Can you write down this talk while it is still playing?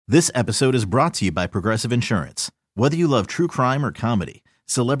This episode is brought to you by Progressive Insurance. Whether you love true crime or comedy,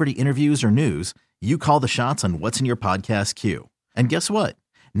 celebrity interviews or news, you call the shots on what's in your podcast queue. And guess what?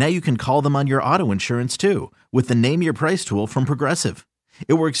 Now you can call them on your auto insurance too with the Name Your Price tool from Progressive.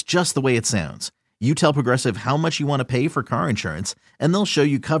 It works just the way it sounds. You tell Progressive how much you want to pay for car insurance, and they'll show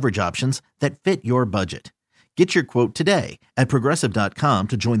you coverage options that fit your budget. Get your quote today at Progressive.com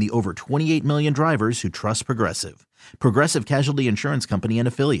to join the over 28 million drivers who trust Progressive. Progressive Casualty Insurance Company and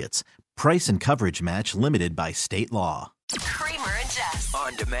Affiliates. Price and coverage match limited by state law. Kramer and Jess.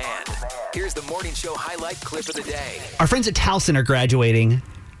 On demand. Here's the morning show highlight clip of the day. Our friends at Towson are graduating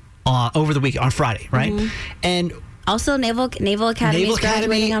over the week on Friday, right? Mm-hmm. And also, Naval Academy is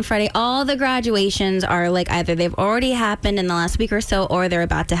graduating on Friday. All the graduations are like either they've already happened in the last week or so, or they're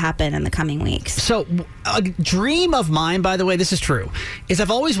about to happen in the coming weeks. So, a dream of mine, by the way, this is true, is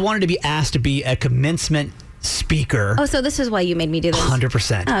I've always wanted to be asked to be a commencement speaker. Oh, so this is why you made me do this?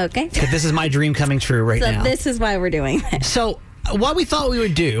 100%. Oh, okay. This is my dream coming true right now. So this is why we're doing this. So what we thought we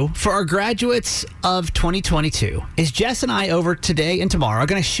would do for our graduates of 2022 is Jess and I over today and tomorrow are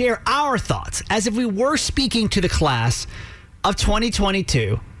going to share our thoughts as if we were speaking to the class of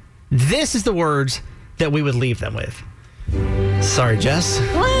 2022. This is the words that we would leave them with. Sorry, Jess.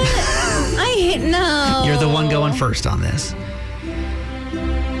 What? No. You're the one going first on this.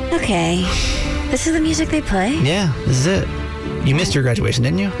 Okay. This is the music they play? Yeah, this is it. You missed your graduation,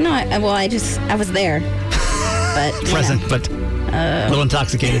 didn't you? No, I was there. But present, but a little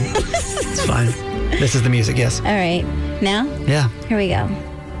intoxicated. It's fine. This is the music, yes. All right. Now? Yeah. Here we go.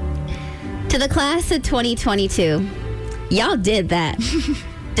 To the class of 2022, y'all did that.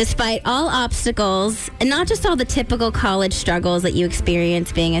 Despite all obstacles, and not just all the typical college struggles that you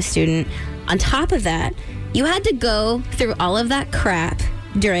experience being a student, on top of that, you had to go through all of that crap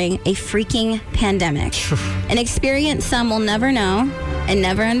during a freaking pandemic. An experience some will never know and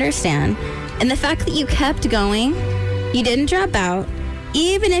never understand. And the fact that you kept going, you didn't drop out,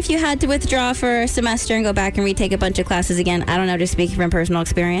 even if you had to withdraw for a semester and go back and retake a bunch of classes again. I don't know, just speaking from personal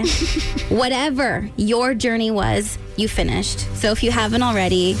experience. Whatever your journey was, you finished. So if you haven't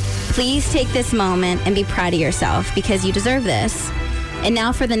already, please take this moment and be proud of yourself because you deserve this. And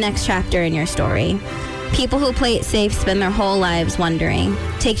now for the next chapter in your story. People who play it safe spend their whole lives wondering.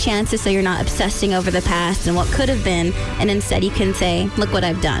 Take chances so you're not obsessing over the past and what could have been, and instead you can say, look what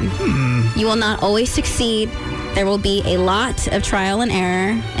I've done. You will not always succeed. There will be a lot of trial and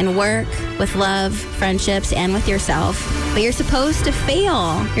error and work with love, friendships, and with yourself. But you're supposed to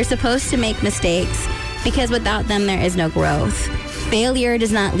fail. You're supposed to make mistakes because without them, there is no growth. Failure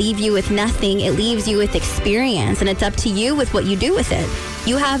does not leave you with nothing. It leaves you with experience, and it's up to you with what you do with it.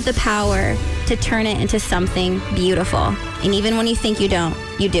 You have the power to turn it into something beautiful. And even when you think you don't,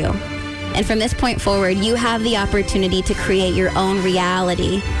 you do. And from this point forward, you have the opportunity to create your own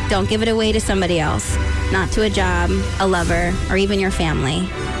reality. Don't give it away to somebody else, not to a job, a lover, or even your family.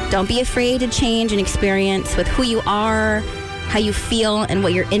 Don't be afraid to change and experience with who you are, how you feel, and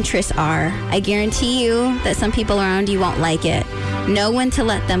what your interests are. I guarantee you that some people around you won't like it. Know when to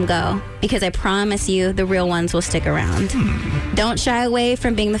let them go, because I promise you the real ones will stick around. Don't shy away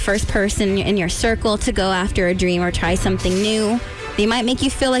from being the first person in your circle to go after a dream or try something new. They might make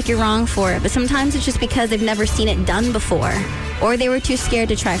you feel like you're wrong for it, but sometimes it's just because they've never seen it done before, or they were too scared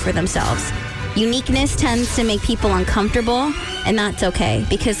to try for themselves. Uniqueness tends to make people uncomfortable, and that's okay,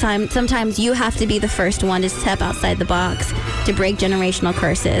 because sometimes you have to be the first one to step outside the box to break generational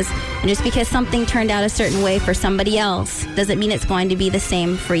curses. And just because something turned out a certain way for somebody else doesn't mean it's going to be the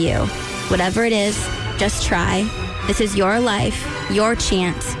same for you. Whatever it is, just try. This is your life, your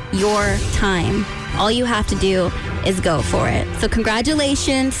chance, your time. All you have to do is go for it. So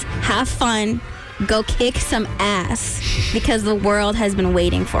congratulations, have fun, go kick some ass, because the world has been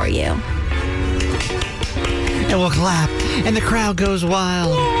waiting for you. And we'll clap, and the crowd goes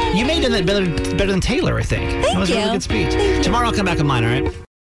wild. Yay. You made that better than Taylor, I think. Thank that was you. a really good speech. Tomorrow I'll come back on mine, all right?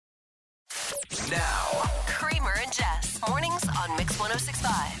 Now, Kramer and Jess. Mornings on Mix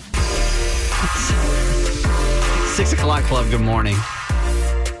 106.5. 6 o'clock club, good morning.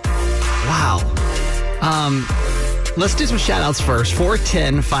 Wow. Let's do some shout outs first.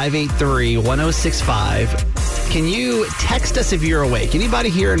 410-583-1065. Can you text us if you're awake? Anybody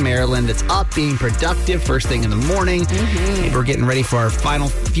here in Maryland that's up, being productive first thing in the morning? Maybe we're getting ready for our final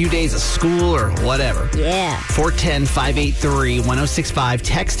few days of school or whatever. Yeah. 410-583-1065.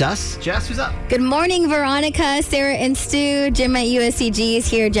 Text us. Jess, who's up? Good morning, Veronica, Sarah, and Stu. Jim at USCG is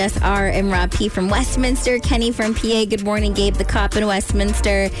here. Jess R. and Rob P. from Westminster. Kenny from PA. Good morning, Gabe the cop in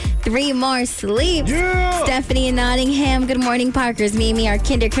Westminster. 3 more sleeps. Yeah. Stephanie in Nottingham. Good morning, Parker's Mimi. Our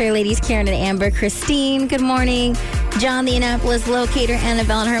kindercare ladies, Karen and Amber. Christine. Good morning. morning. John, the Annapolis locator,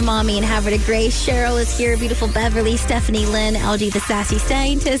 Annabelle and her mommy, and Havre de Grace. Cheryl is here. Beautiful Beverly, Stephanie, Lynn, LG, the sassy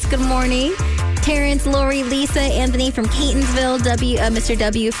scientist. Good morning. Terrence, Lori, Lisa, Anthony from Catonsville, Mr.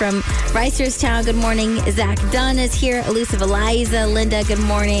 W from Reisterstown, good morning. Zach Dunn is here. Elusive Eliza, Linda, good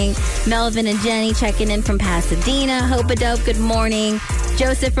morning. Melvin and Jenny checking in from Pasadena. Hope-a-Dope, good morning.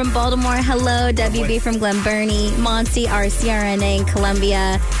 Joseph from Baltimore, hello. WB from Glen Burnie. Monty, RCRNA in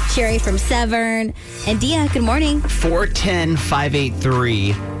Columbia. Sherry from Severn. And Dia, good morning.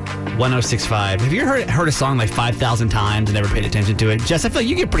 410-583-1065. Have you heard a song like 5,000 times and never paid attention to it? Jess, I feel like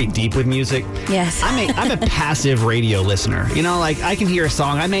you get pretty deep with music. Yes. I'm a passive radio listener. You know, like I can hear a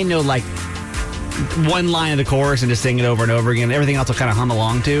song. I may know like one line of the chorus and just sing it over and over again. Everything else I'll kind of hum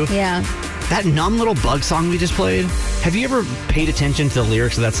along to. Yeah. That Numb Little Bug song we just played, have you ever paid attention to the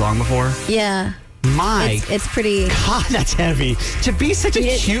lyrics of that song before? Yeah. It's pretty. God, that's heavy. To be such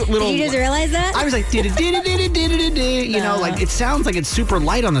a cute little. Did you just realize that? I was like, you know, like it sounds like it's super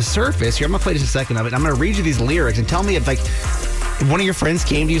light on the surface. Here, I'm gonna play just a second of it. I'm gonna read you these lyrics and tell me if if one of your friends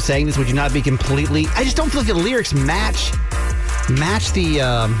came to you saying this, would you not be completely? I just don't feel like the lyrics match the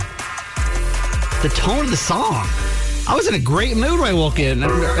tone of the song. I was in a great mood when I woke in. I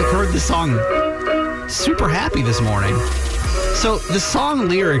heard the song. Super happy this morning. So the song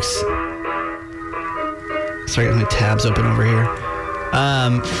lyrics. Sorry, I got my tabs open over here.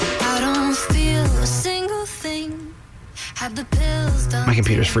 I don't feel a single thing. Have the pills done. My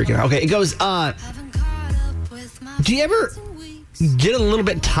computer's freaking out. Okay, it goes, do you ever get a little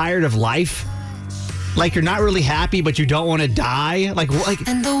bit tired of life? Like you're not really happy, but you don't want to die? Like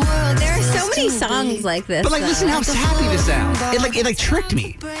and the world, there are so many songs like this. But like, listen how sappy this sounds. It tricked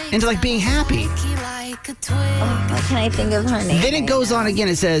me into like being happy. What can I think of her name? Then it goes on again.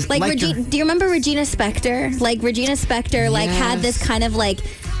 It says, do you remember Regina Spektor? Like Regina Spektor, had this kind of like.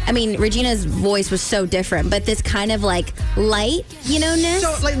 I mean, Regina's voice was so different, but this kind of like light, ness.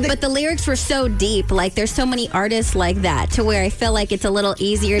 So, but the lyrics were so deep. Like, there's so many artists like that to where I feel like it's a little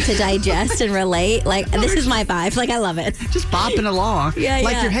easier to digest and relate. Like, this is my vibe. Like, I love it. Just bopping along.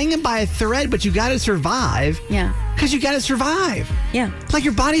 Yeah. You're hanging by a thread, but you got to survive. Yeah. Because you got to survive. Yeah. Like,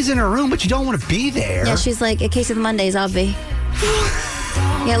 your body's in a room, but you don't want to be there. Yeah, she's like, a case of the Mondays, I'll be.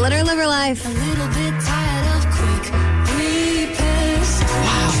 Yeah, let her live her life. A little bit tired of quick repairs.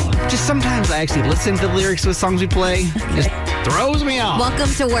 Wow. Just sometimes I actually listen to the lyrics of the songs we play. Just throws me off. Welcome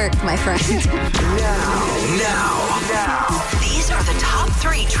to work, my friend. Now. These are the top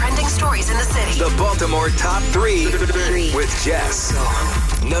 3 trending stories in the city. The Baltimore Top 3 with Jess.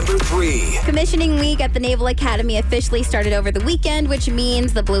 Number 3. Commissioning week at the Naval Academy officially started over the weekend, which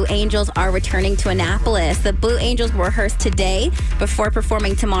means the Blue Angels are returning to Annapolis. The Blue Angels will rehearse today before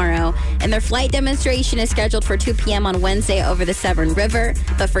performing tomorrow, and their flight demonstration is scheduled for 2 p.m. on Wednesday over the Severn River.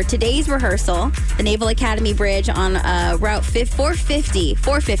 But for today's rehearsal, the Naval Academy Bridge on Route 450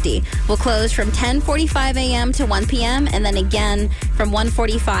 will close from 10:45 a.m. to 1 p.m. and then again from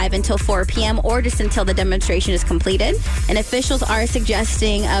 1:45 until 4 p.m. or just until the demonstration is completed. And officials are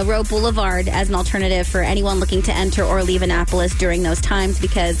suggesting Roe Boulevard as an alternative for anyone looking to enter or leave Annapolis during those times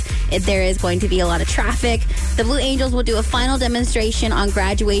because there is going to be a lot of traffic. The Blue Angels will do a final demonstration on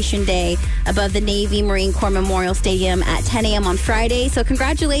graduation day above the Navy Marine Corps Memorial Stadium at 10 a.m. on Friday. So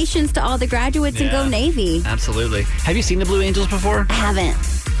congratulations to all the graduates and go Navy. Absolutely. Have you seen the Blue Angels before? I haven't.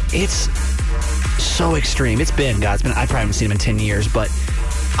 It's so extreme. I probably haven't seen them in 10 years, but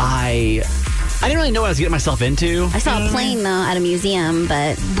I didn't really know what I was getting myself into. I saw a plane, though, at a museum,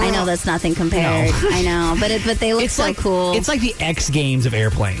 but I know that's nothing compared. No. I know, but they look so cool. It's like the X Games of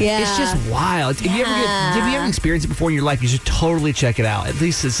airplanes. Yeah. It's just wild. If you ever experienced it before in your life, you should totally check it out, at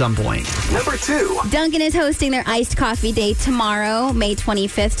least at some point. Number 2. Dunkin' is hosting their Iced Coffee Day tomorrow, May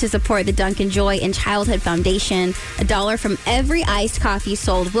 25th, to support the Dunkin' Joy and Childhood Foundation. $1 from every iced coffee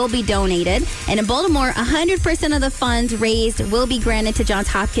sold will be donated. And in Baltimore, 100% of the funds raised will be granted to Johns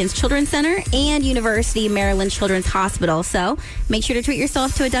Hopkins Children's Center and University of Maryland Children's Hospital. So make sure to treat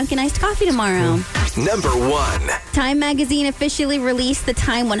yourself to a Dunkin' iced coffee tomorrow. Number 1. Time magazine officially released the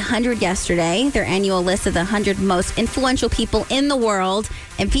Time 100 yesterday, their annual list of the 100 most influential people in the world.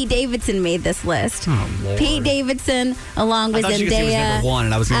 And Pete Davidson made this list. Oh, Lord. Pete Davidson, along with I thought you could say it was number 1,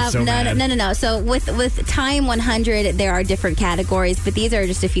 and I was getting so mad. No. So with Time 100, there are different categories, but these are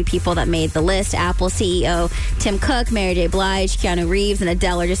just a few people that made the list. Apple CEO Tim Cook, Mary J. Blige, Keanu Reeves, and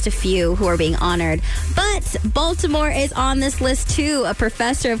Adele are just a few who are being honored. But Baltimore is on this list, too. A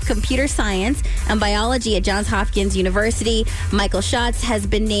professor of computer science and biology at Johns Hopkins University, Michael Schatz, has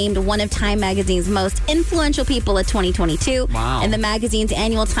been named one of Time magazine's most influential people of 2022. Wow. And the magazine's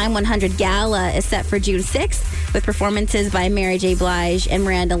annual Time 100 Gala is set for June 6th. with performances by Mary J. Blige and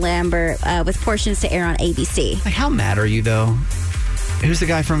Miranda Lambert, with portions to air on ABC. Like, how mad are you, though? Who's the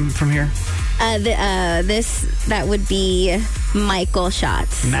guy from here? That would be Michael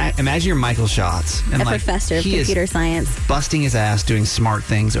Schatz. Imagine you're Michael Schatz. And a professor of computer science. Busting his ass doing smart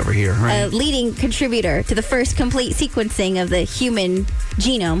things over here, right? A leading contributor to the first complete sequencing of the human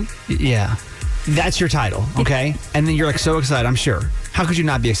genome. Yeah. That's your title, okay? And then you're like so excited, I'm sure. How could you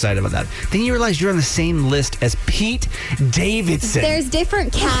not be excited about that? Then you realize you're on the same list as Pete Davidson. There's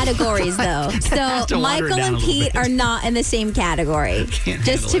different categories, though. So Michael and Pete are not in the same category.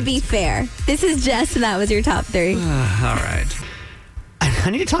 Just to be fair. This is Jess, and that was your top 3. All right. I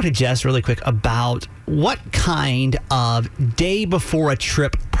need to talk to Jess really quick about what kind of day before a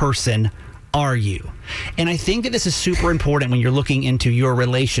trip person are you? And I think that this is super important when you're looking into your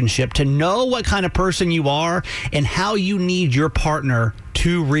relationship to know what kind of person you are and how you need your partner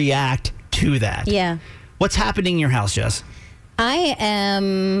to react to that. Yeah. What's happening in your house, Jess? I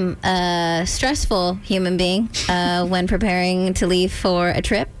am a stressful human being when preparing to leave for a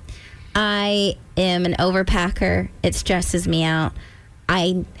trip. I am an overpacker. It stresses me out.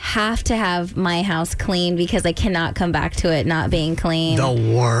 I have to have my house clean because I cannot come back to it not being clean.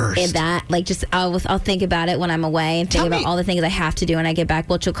 The worst. I'll think about it when I'm away and think about all the things I have to do when I get back,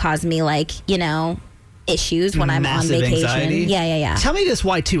 which will cause me issues when I'm on vacation. Anxiety. Yeah. Tell me this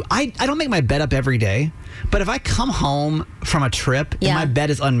why too. I don't make my bed up every day, but if I come home from a trip and my bed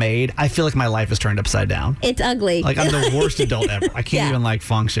is unmade, I feel like my life is turned upside down. It's ugly. Like I'm the worst adult ever. I can't even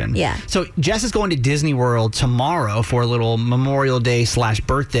function. Yeah. So Jess is going to Disney World tomorrow for a little Memorial Day /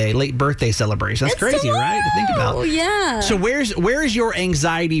 late birthday celebration. That's crazy, tomorrow. Right? To think about. Oh yeah. So where is your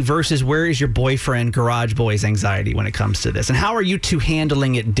anxiety versus where is your boyfriend Garage Boy's anxiety when it comes to this? And how are you two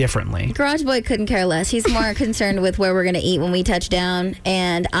handling it differently? Garage Boy couldn't care less. He's more concerned with where we're going to eat when we touch down,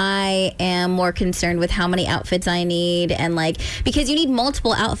 and I am more concerned with how many outfits I need, and because you need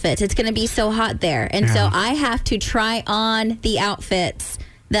multiple outfits. It's going to be so hot there, and so I have to try on the outfits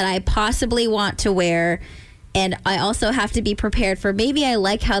that I possibly want to wear, and I also have to be prepared for maybe I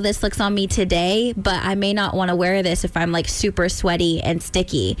like how this looks on me today, but I may not want to wear this if I'm super sweaty and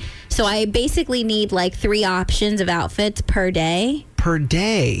sticky. So I basically need 3 options of outfits per day. Per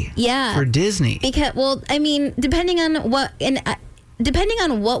day? Yeah. For Disney? Because, depending on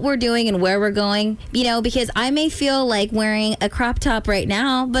what we're doing and where we're going, because I may feel like wearing a crop top right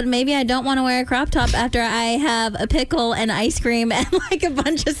now, but maybe I don't want to wear a crop top after I have a pickle and ice cream and a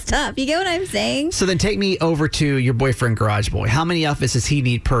bunch of stuff. You get what I'm saying? So then take me over to your boyfriend, Garage Boy. How many outfits does he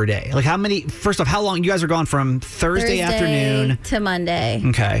need per day? First off, how long? You guys are gone from Thursday afternoon to Monday.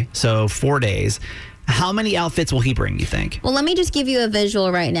 Okay, so 4 days. How many outfits will he bring, you think? Well, let me just give you a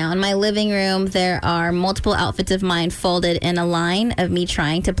visual right now. In my living room, there are multiple outfits of mine folded in a line of me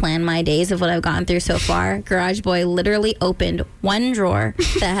trying to plan my days of what I've gone through so far. Garage Boy literally opened one drawer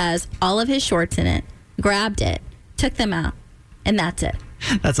that has all of his shorts in it, grabbed it, took them out, and that's it.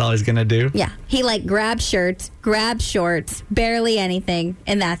 That's all he's going to do? Yeah. He grabs shirts, grabs shorts, barely anything,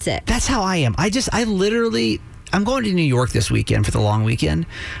 and that's it. That's how I am. I'm going to New York this weekend for the long weekend,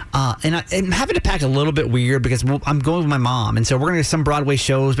 and I'm having to pack a little bit weird because I'm going with my mom, and so we're going to some Broadway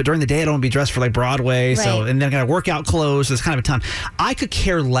shows, but during the day I don't want to be dressed for Broadway, right. And then I got to work out clothes, so it's kind of a ton. I could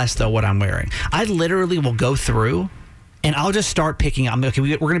care less, though, what I'm wearing. I literally will go through, and I'll just start picking up.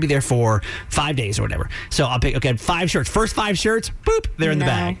 We're going to be there for 5 days or whatever, so I'll pick, 5 shirts. First 5 shirts, boop, they're in the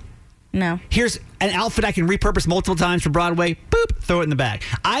bag. No. Here's an outfit I can repurpose multiple times for Broadway. Boop, throw it in the bag.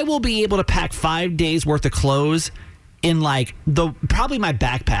 I will be able to pack 5 days worth of clothes in probably my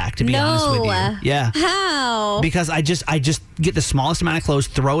backpack, to be honest with you. Yeah. How? Because I just get the smallest amount of clothes,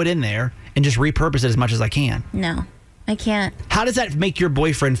 throw it in there, and just repurpose it as much as I can. No. I can't. How does that make your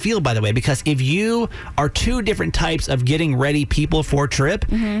boyfriend feel, by the way? Because if you are 2 different types of getting ready people for a trip,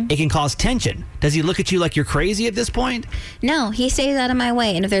 it can cause tension. Does he look at you like you're crazy at this point? No, he stays out of my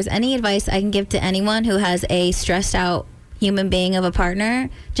way. And if there's any advice I can give to anyone who has a stressed out human being of a partner,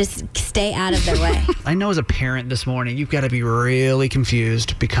 just stay out of their way. I know as a parent this morning, you've got to be really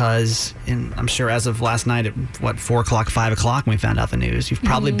confused because, I'm sure as of last night at 4 o'clock, 5 o'clock when we found out the news, you've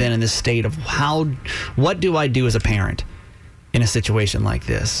probably been in this state of what do I do as a parent in a situation like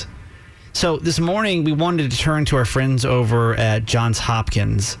this? So this morning we wanted to turn to our friends over at Johns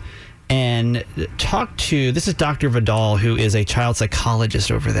Hopkins and talk to, this is Dr. Vidal, who is a child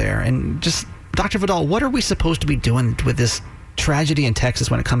psychologist over there, and just Dr. Vidal, what are we supposed to be doing with this tragedy in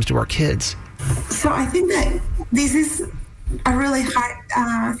Texas when it comes to our kids? So I think that this is a really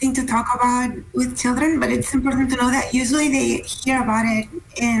hard thing to talk about with children, but it's important to know that usually they hear about it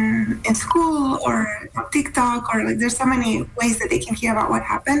in school or on TikTok, or there's so many ways that they can hear about what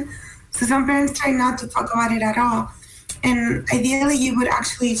happened. So some parents try not to talk about it at all. And ideally, you would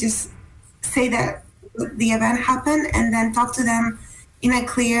actually just say that the event happened and then talk to them in a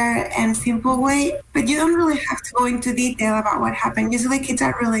clear and simple way. But you don't really have to go into detail about what happened. Usually kids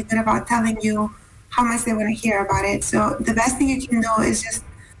are really good about telling you how much they want to hear about it. So the best thing you can do is just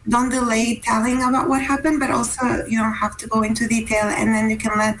don't delay telling about what happened, but also you don't have to go into detail, and then you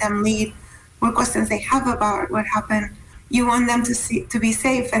can let them lead what questions they have about what happened. You want them to be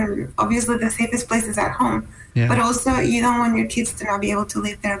safe, and obviously the safest place is at home. Yeah. But also you don't want your kids to not be able to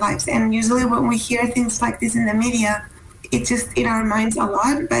live their lives. And usually when we hear things like this in the media, it's just in our minds a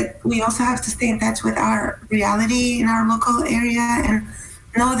lot, but we also have to stay in touch with our reality in our local area and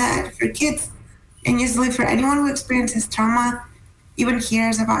know that for kids, and usually for anyone who experiences trauma, even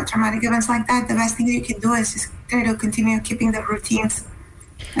hears about traumatic events like that, the best thing you can do is just try to continue keeping the routines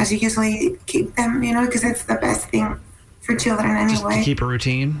as you usually keep them, because it's the best thing for children anyway. Just keep a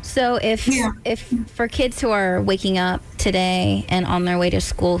routine. So if for kids who are waking up today and on their way to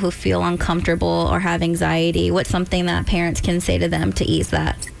school who feel uncomfortable or have anxiety, what's something that parents can say to them to ease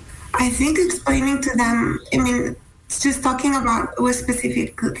that? I think explaining to them, it's just talking about what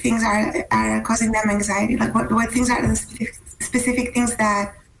specific things are causing them anxiety, like what things are the specific things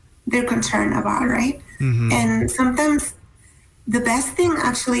that they're concerned about, right? Mm-hmm. And sometimes the best thing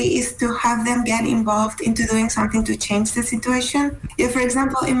actually is to have them get involved into doing something to change the situation. If, for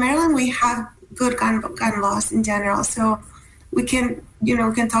example, in Maryland, we have good gun laws in general, so we can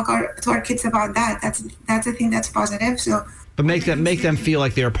talk to our kids about that. That's a thing that's positive. So, but make them feel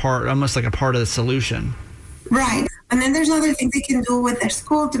like they're almost like a part of the solution. Right. And then there's other things they can do with their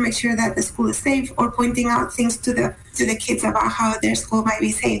school to make sure that the school is safe, or pointing out things to the kids about how their school might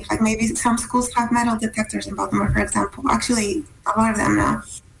be safe. Like maybe some schools have metal detectors in Baltimore, for example. Actually, a lot of them now.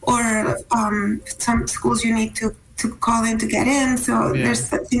 Or some schools you need to call in to get in. So there's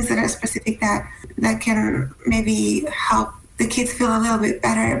things that are specific that can maybe help the kids feel a little bit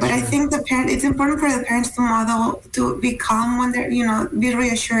better. But I think it's important for the parents to be calm when they're, be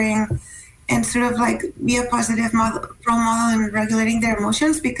reassuring and sort of like be a positive role model in regulating their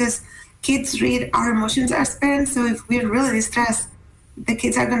emotions, because kids read our emotions as parents. So if we're really distressed, the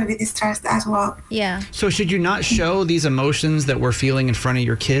kids are going to be distressed as well. Yeah. So should you not show these emotions that we're feeling in front of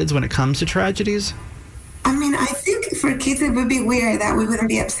your kids when it comes to tragedies? I think for kids it would be weird that we wouldn't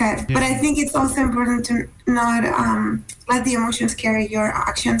be upset. Yeah. But I think it's also important to not let the emotions carry your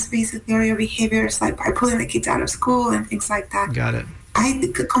actions, basically, or your behaviors, like by pulling the kids out of school and things like that. Got it.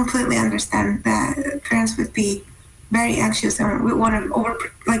 I completely understand that parents would be very anxious and we want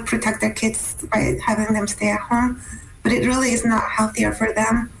to protect their kids by having them stay at home, but it really is not healthier for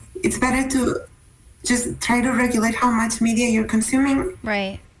them. It's better to just try to regulate how much media you're consuming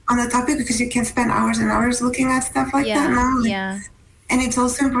on the topic, because you can spend hours and hours looking at stuff like that now. And it's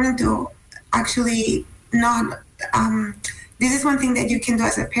also important to actually not this is one thing that you can do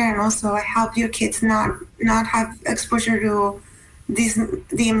as a parent also, help your kids not have exposure to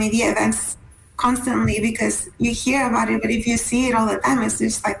the media events constantly, because you hear about it, but if you see it all the time, it's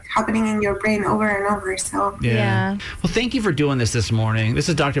just like happening in your brain over and over. So yeah. Well, thank you for doing this morning. This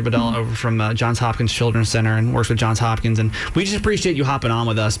is Dr. Bedell over from Johns Hopkins Children's Center and works with Johns Hopkins, and we just appreciate you hopping on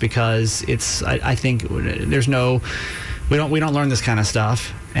with us, because it's I think there's we don't learn this kind of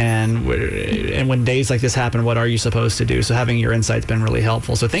stuff, and when days like this happen, what are you supposed to do? So having your insight's been really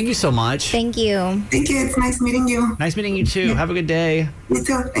helpful. So thank you so much. Thank you. Thank you. It's nice meeting you. Nice meeting you too. Have a good day. You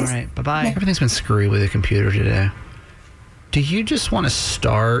too. Thanks. All right. Bye-bye. Everything's been screwy with the computer today. Do you just want to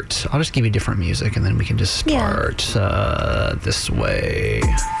start? I'll just give you different music, and then we can just start this way.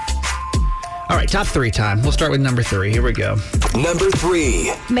 All right, top 3 time. We'll start with number 3. Here we go. Number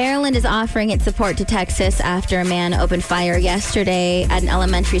 3. Maryland is offering its support to Texas after a man opened fire yesterday at an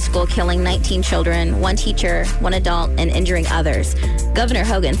elementary school, killing 19 children, 1 teacher, 1 adult, and injuring others. Governor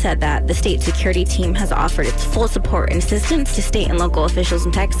Hogan said that the state security team has offered its full support and assistance to state and local officials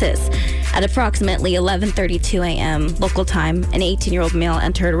in Texas. At approximately 11:32 a.m. local time, an 18-year-old male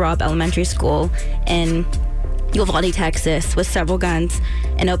entered Robb Elementary School in Uvalde, Texas, with several guns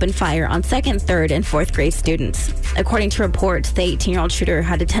and opened fire on 2nd, 3rd, and 4th grade students. According to reports, the 18-year-old shooter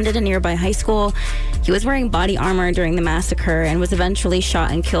had attended a nearby high school. He was wearing body armor during the massacre and was eventually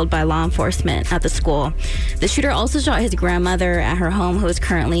shot and killed by law enforcement at the school. The shooter also shot his grandmother at her home, who was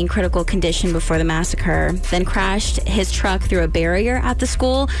currently in critical condition before the massacre, then crashed his truck through a barrier at the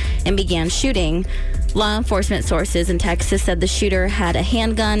school and began shooting. Law enforcement sources in Texas said the shooter had a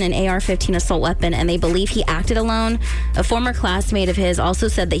handgun, an AR-15 assault weapon, and they believe he acted alone. A former classmate of his also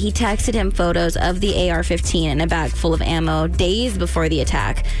said that he texted him photos of the AR-15 and a bag full of ammo days before the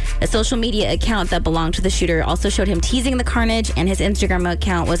attack. A social media account that belonged to the shooter also showed him teasing the carnage, and his Instagram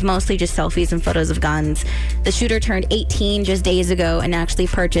account was mostly just selfies and photos of guns. The shooter turned 18 just days ago and actually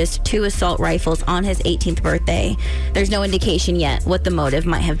purchased 2 assault rifles on his 18th birthday. There's no indication yet what the motive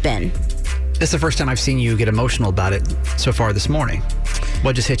might have been. This is the first time I've seen you get emotional about it so far this morning.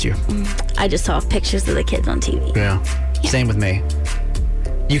 What just hit you? I just saw pictures of the kids on TV. Yeah. Same with me.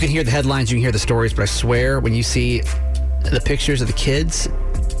 You can hear the headlines, you can hear the stories, but I swear when you see the pictures of the kids,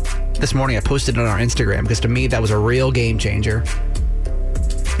 this morning I posted it on our Instagram because to me that was a real game changer.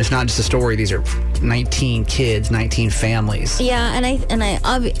 It's not just a story. These are 19 kids, 19 families. Yeah,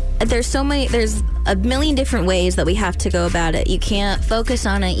 there's a million different ways that we have to go about it. You can't focus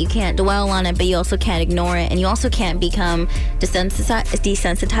on it, you can't dwell on it, but you also can't ignore it, and you also can't become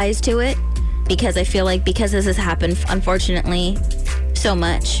desensitized to it, because I feel like because this has happened, unfortunately, so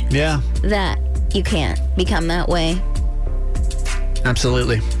much. Yeah. That you can't become that way.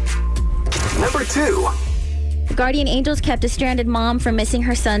 Absolutely. Number 2. Guardian Angels kept a stranded mom from missing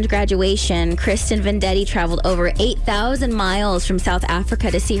her son's graduation. Kristen Vendetti traveled over 8,000 miles from South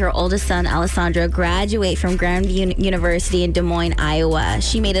Africa to see her oldest son, Alessandro, graduate from Grandview University in Des Moines, Iowa.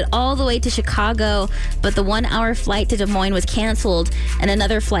 She made it all the way to Chicago, but the 1-hour flight to Des Moines was canceled, and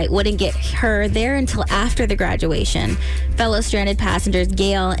another flight wouldn't get her there until after the graduation. Fellow stranded passengers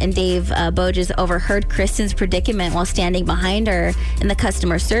Gail and Dave Boges overheard Kristen's predicament while standing behind her in the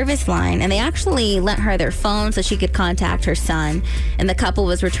customer service line, and they actually lent her their phone so she could contact her son. And the couple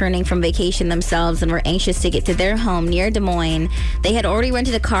was returning from vacation themselves and were anxious to get to their home near Des Moines. They had already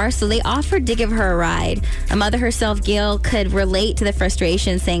rented a car, so they offered to give her a ride. A mother herself, Gail, could relate to the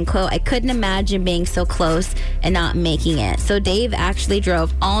frustration, saying, quote, "I couldn't imagine being so close and not making it." So Dave actually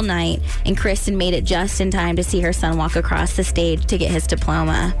drove all night, and Kristen made it just in time to see her son walk across the stage to get his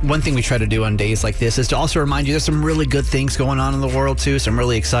diploma. One thing we try to do on days like this is to also remind you there's some really good things going on in the world too, some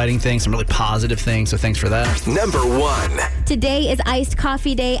really exciting things, some really positive things, so thanks for that. Number 1. Today is Iced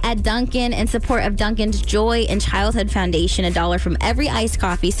Coffee Day at Dunkin' in support of Dunkin's Joy in Childhood Foundation. $1 from every iced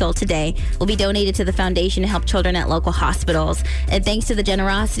coffee sold today will be donated to the foundation to help children at local hospitals. And thanks to the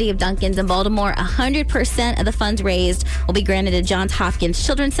generosity of Dunkin's in Baltimore, 100% of the funds raised will be granted to Johns Hopkins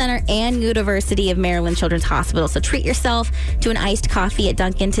Children's Center and University of Maryland Children's Hospital. So treat yourself to an iced coffee at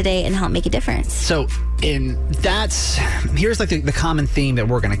Dunkin' today and help make a difference. So, here's like the common theme that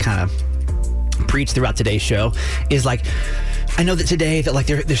we're going to kind of preach throughout today's show is like, I know that today that like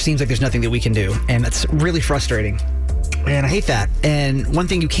there seems like there's nothing that we can do, and that's really frustrating, and I hate that. And one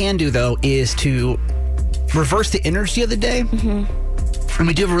thing you can do though is to reverse the energy of the day. And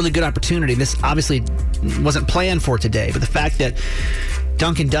we do have a really good opportunity. This obviously wasn't planned for today, but the fact that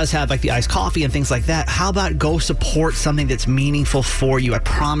Dunkin' does have like the iced coffee and things like that, how about go support something that's meaningful for you? I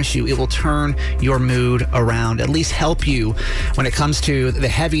promise you it will turn your mood around, at least help you when it comes to the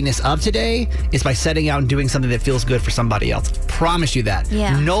heaviness of today, is by setting out and doing something that feels good for somebody else. Promise you that.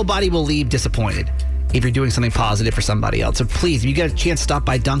 Yeah. Nobody will leave disappointed if you're doing something positive for somebody else. So please, if you get a chance, stop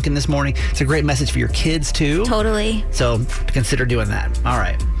by Dunkin' this morning. It's a great message for your kids too. Totally. So consider doing that. All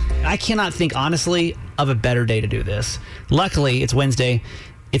right. I cannot think, honestly, of a better day to do this. Luckily, it's Wednesday.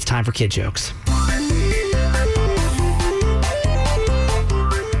 It's time for kid jokes.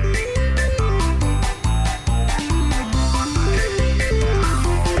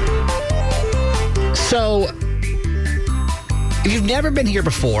 So, if you've never been here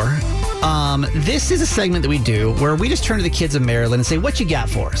before, this is a segment that we do where we just turn to the kids of Maryland and say, what you got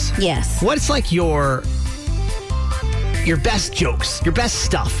for us? Yes. What's like your best jokes, your best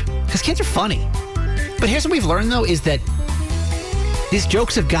stuff? Because kids are funny. But here's what we've learned, though, is that these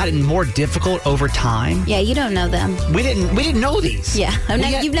jokes have gotten more difficult over time. Yeah, you don't know them. We didn't know these. Yeah,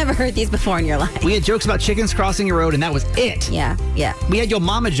 you've never heard these before in your life. We had jokes about chickens crossing a road, and that was it. Yeah. We had Yo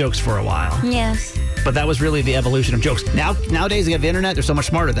Mama jokes for a while. Yes. But that was really the evolution of jokes. Nowadays, we have the internet. They're so much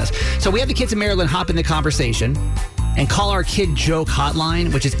smarter than us. So we have the kids in Maryland hop in the conversation and call our kid joke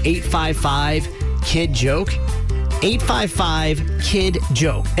hotline, which is 855-KID-JOKE.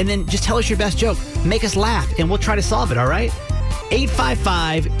 855-KID-JOKE. And then just tell us your best joke. Make us laugh, and we'll try to solve it, all right?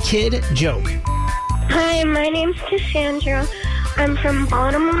 855-KID-JOKE. Hi, my name's Cassandra. I'm from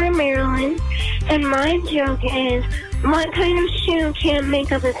Baltimore, Maryland. And my joke is, what kind of shoe can't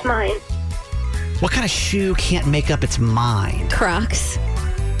make up its mind? What kind of shoe can't make up its mind? Crocs.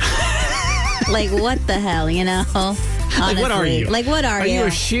 Like, what the hell, you know? Honestly. Like, what are you? Like, what are you? Are you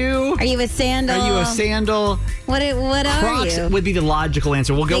a shoe? Are you a sandal? Are you a sandal? What are Crocs you? would be the logical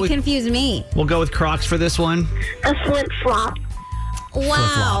answer. They confuse me. We'll go with Crocs for this one. A flip-flop.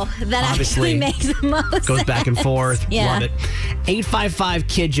 Wow. Flip-flop. That Obviously, actually makes the most goes back and sense. forth. Yeah. Love it. 855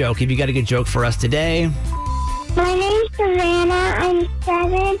 Kid Joke. If you got a good joke for us today. My name's Savannah. I'm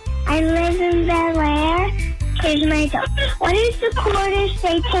 7. I live in Bel Air. Here's my joke. What does the quarter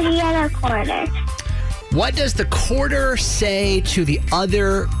say to the other quarter? What does the quarter say to the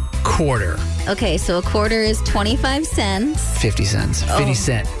other quarter? Okay, so a quarter is 25 cents. 50 cents. 50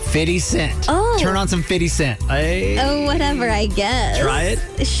 cent. 50 cent. Oh. Turn on some 50 cent. Hey. Oh, whatever, I guess. Try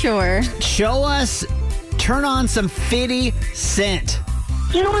it. Sure. Show us. Turn on some 50 cent.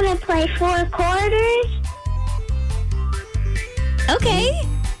 Do you want to play 4 quarters? Okay.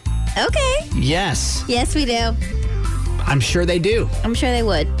 Okay. Yes. Yes, we do. I'm sure they do. I'm sure they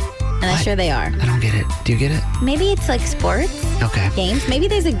would. And I'm What? sure they are. I don't get it. Do you get it? Maybe it's like sports, Okay. games. Maybe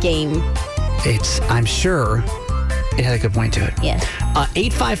there's a game. I'm sure it had a good point to it. Yes.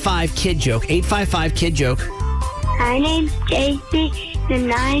 855 Kid Joke. 855 Kid Joke. My name's JC. I'm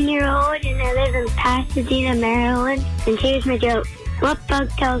a 9-year-old and I live in Pasadena, Maryland. And here's my joke. What bug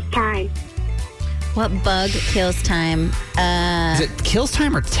tells time? What bug kills time? Is it kills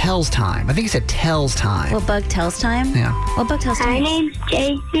time or tells time? I think he said tells time. What bug tells time? Yeah. What bug tells My time? name's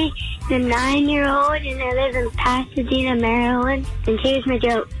JC. I'm a 9-year-old and I live in Pasadena, Maryland. And here's my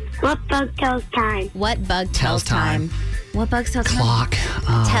joke. What bug tells time? What bug Tells tells time? What bug tells time? Clock.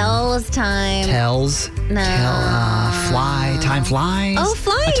 Tells time. Tells. No. Fly. Time flies. Oh,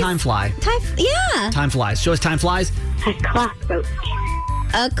 flies. A time fly. Yeah. Time flies. Show us time flies. A cockroach.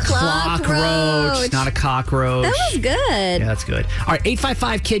 A clockroach. Not a cockroach. That was good. Yeah, that's good. All right,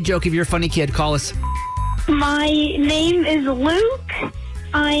 855 Kid Joke. If you're a funny kid, call us. My name is Luke.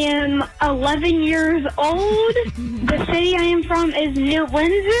 I am 11 years old. The city I am from is New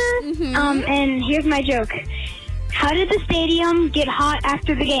Windsor. And here's my joke. How did the stadium get hot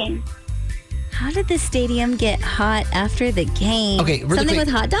after the game? How did the stadium get hot after the game? Okay, really Something quick.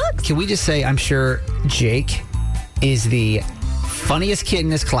 with hot dogs? Can we just say, I'm sure Jake is the funniest kid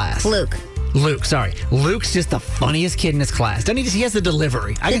in his class. Luke, sorry. Luke's just the funniest kid in his class. Doesn't he? He has the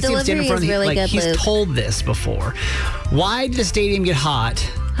delivery. I can see him standing in front of delivery is really good, he's Luke. told this before. Why did the stadium get hot?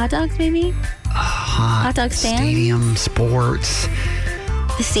 Hot dogs, maybe? Hot dog stand? Stadium, sports.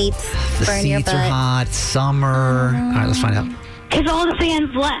 The seats. The burn your seats are butt. hot. It's summer. All right, let's find out. Because all the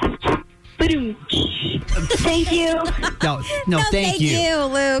fans left. Boom. Thank you. No, thank you.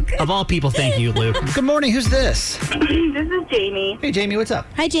 Luke. Of all people, thank you, Luke. Good morning. Who's this? This is Jamie. Hey, Jamie, what's up?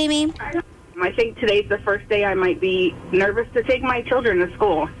 Hi, Jamie. I think today's the first day I might be nervous to take my children to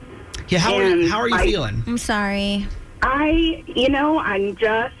school. Yeah, how are you feeling? I'm sorry. I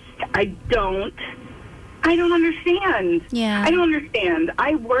don't understand. Yeah. I don't understand.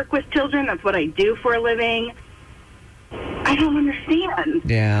 I work with children. That's what I do for a living. I don't understand.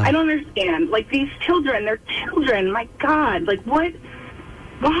 Yeah. I don't understand. Like, these children, they're children. My God. Like, what?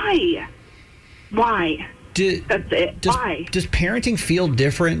 Why? That's it. Why? Does parenting feel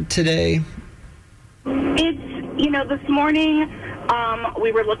different today? It's, this morning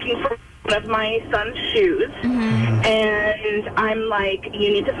we were looking for one of my son's shoes. And I'm like,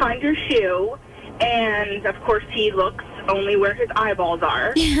 you need to find your shoe. And, of course, he looks only where his eyeballs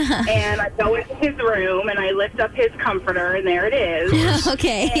are. And I go into his room, and I lift up his comforter, and there it is.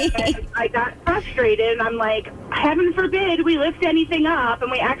 Okay. And I got frustrated, and I'm like, heaven forbid we lift anything up,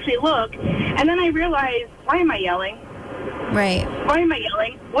 and we actually look. And then I realized, why am I yelling? Right. Why am I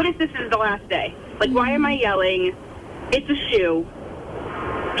yelling? What if this is the last day? Like, why am I yelling? It's a shoe.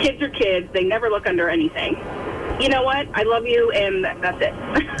 Kids are kids. They never look under anything. You know what? I love you, and that's it.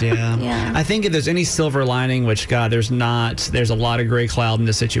 Yeah. I think if there's any silver lining, which, God, there's not, there's a lot of gray cloud in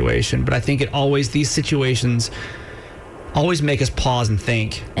this situation, but I think these situations always make us pause and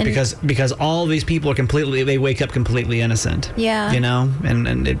think, because all these people are they wake up completely innocent. Yeah.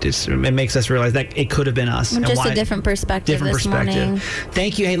 And it makes us realize that it could have been us. And just a different perspective morning.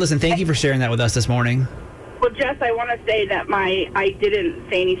 Thank you. Hey, listen, thank you for sharing that with us this morning. Well, Jess, I want to say that I didn't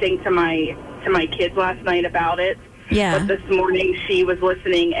say anything to my kids last night about it. Yeah. But this morning she was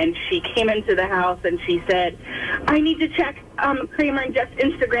listening, and she came into the house and she said, I need to check Kramer and Jess'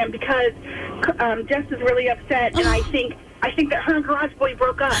 Instagram because Jess is really upset, and I think that her and Garage Boy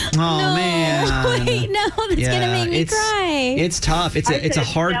broke up. Oh, man. Wait, no, that's going to make me cry. It's tough. It's a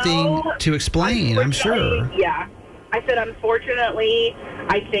hard thing to explain, I'm sure. Yeah. I said, unfortunately,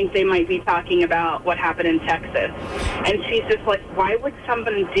 I think they might be talking about what happened in Texas. And she's just like, why would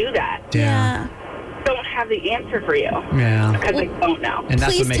somebody do that? Yeah. Don't have the answer for you. Yeah. Because I don't know. And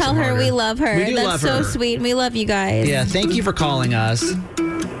that's Please what makes tell it her harder. we love her. We do That's love so her. sweet. We love you guys. Yeah, thank you for calling us.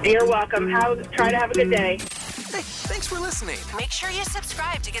 You're welcome. Try to have a good day. Thanks Thanks for listening. Make sure you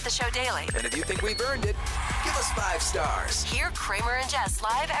subscribe to get the show daily. And if you think we've earned it, give us 5 stars. Hear Kramer and Jess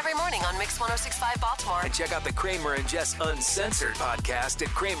live every morning on Mix 106.5 Baltimore. And check out the Kramer and Jess Uncensored podcast at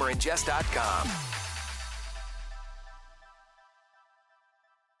kramerandjess.com.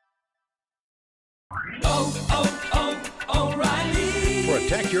 O'Reilly.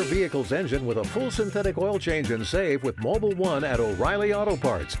 Protect your vehicle's engine with a full synthetic oil change and save with Mobile One at O'Reilly Auto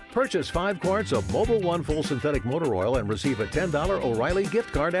Parts. Purchase 5 quarts of Mobile One full synthetic motor oil and receive a $10 O'Reilly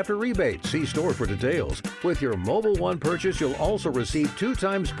gift card after rebate. See store for details. With your Mobile One purchase, you'll also receive 2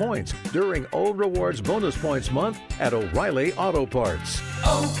 times points during O Rewards Bonus Points Month at O'Reilly Auto Parts.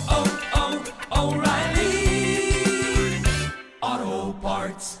 O'Reilly Auto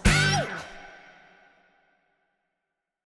Parts.